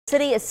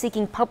City is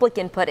seeking public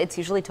input. It's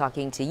usually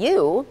talking to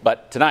you.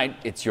 But tonight,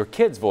 it's your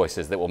kids'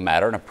 voices that will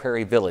matter in a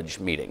Prairie Village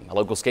meeting. A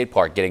local skate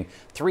park getting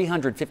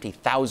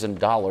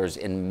 $350,000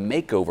 in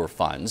makeover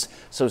funds.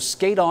 So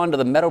skate on to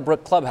the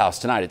Meadowbrook Clubhouse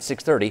tonight at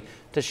 6:30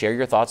 to share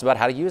your thoughts about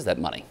how to use that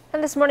money.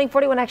 And this morning,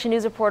 41 Action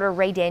News reporter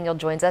Ray Daniel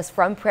joins us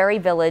from Prairie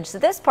Village. So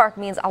this park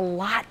means a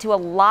lot to a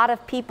lot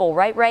of people,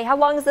 right, Ray? How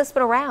long has this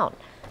been around?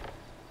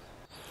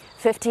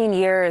 15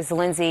 years,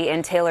 Lindsay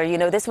and Taylor. You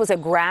know, this was a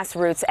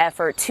grassroots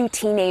effort two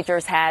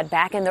teenagers had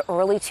back in the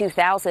early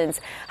 2000s.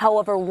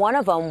 However, one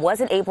of them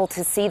wasn't able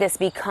to see this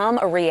become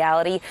a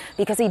reality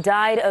because he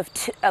died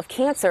of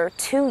cancer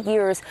 2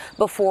 years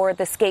before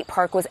the skate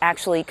park was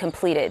actually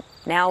completed.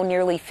 Now,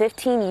 nearly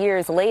 15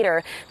 years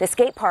later, the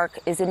skate park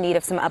is in need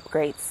of some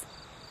upgrades.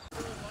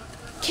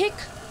 Kick,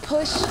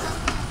 push,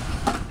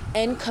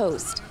 and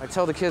coast. I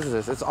tell the kids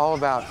this, it's all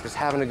about just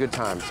having a good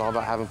time. It's all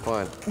about having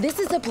fun. This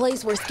is a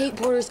place where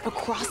skateboarders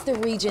across the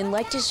region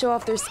like to show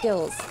off their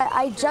skills.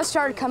 I just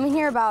started coming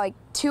here about like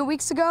 2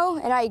 weeks ago,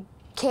 and I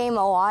came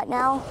a lot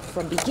now.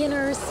 From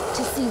beginners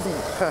to seasoned.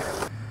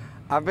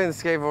 I've been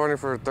skateboarding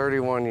for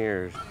 31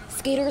 years.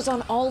 Skaters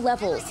on all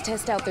levels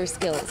test out their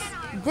skills.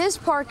 This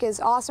park is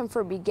awesome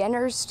for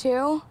beginners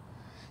too,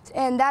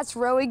 and that's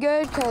really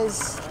good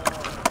because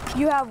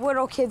you have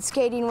little kids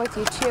skating with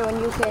you too, and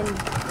you can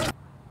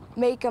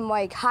make them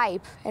like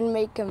hype and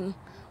make them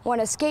want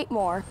to skate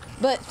more.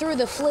 But through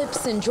the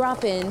flips and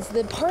drop-ins,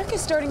 the park is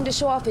starting to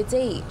show off its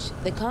age.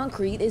 The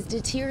concrete is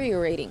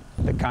deteriorating.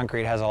 The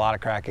concrete has a lot of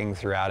cracking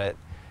throughout it,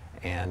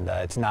 and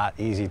it's not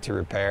easy to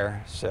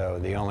repair, so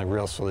the only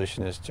real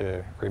solution is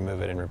to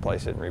remove it and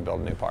replace it and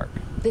rebuild a new park.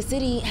 The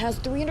city has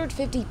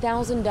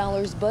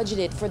 $350,000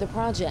 budgeted for the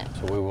project.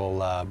 So we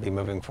will be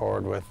moving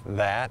forward with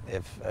that.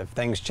 If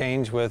things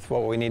change with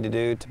what we need to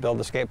do to build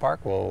the skate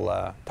park,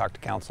 we'll talk to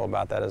council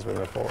about that as we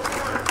move forward.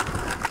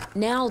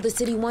 Now the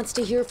city wants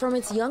to hear from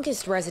its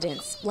youngest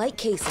residents, like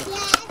Casey,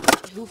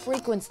 who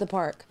frequents the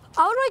park.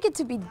 I would like it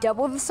to be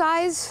double the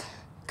size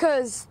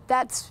because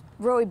that's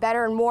really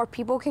better and more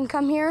people can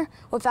come here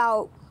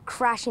without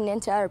crashing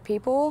into other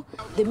people.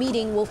 The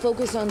meeting will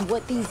focus on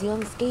what these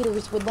young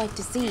skaters would like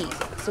to see,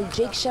 so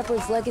Jake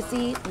Shepard's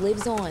legacy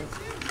lives on.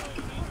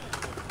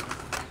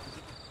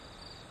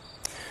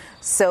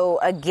 So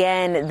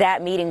again,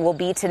 that meeting will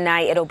be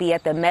tonight. It'll be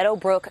at the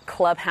Meadowbrook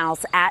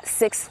Clubhouse at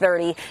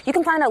 6:30. You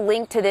can find a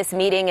link to this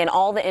meeting and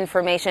all the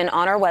information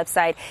on our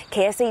website,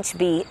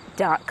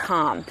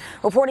 kshb.com.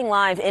 Reporting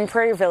live in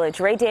Prairie Village,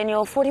 Ray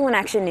Daniel, 41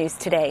 Action News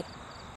Today.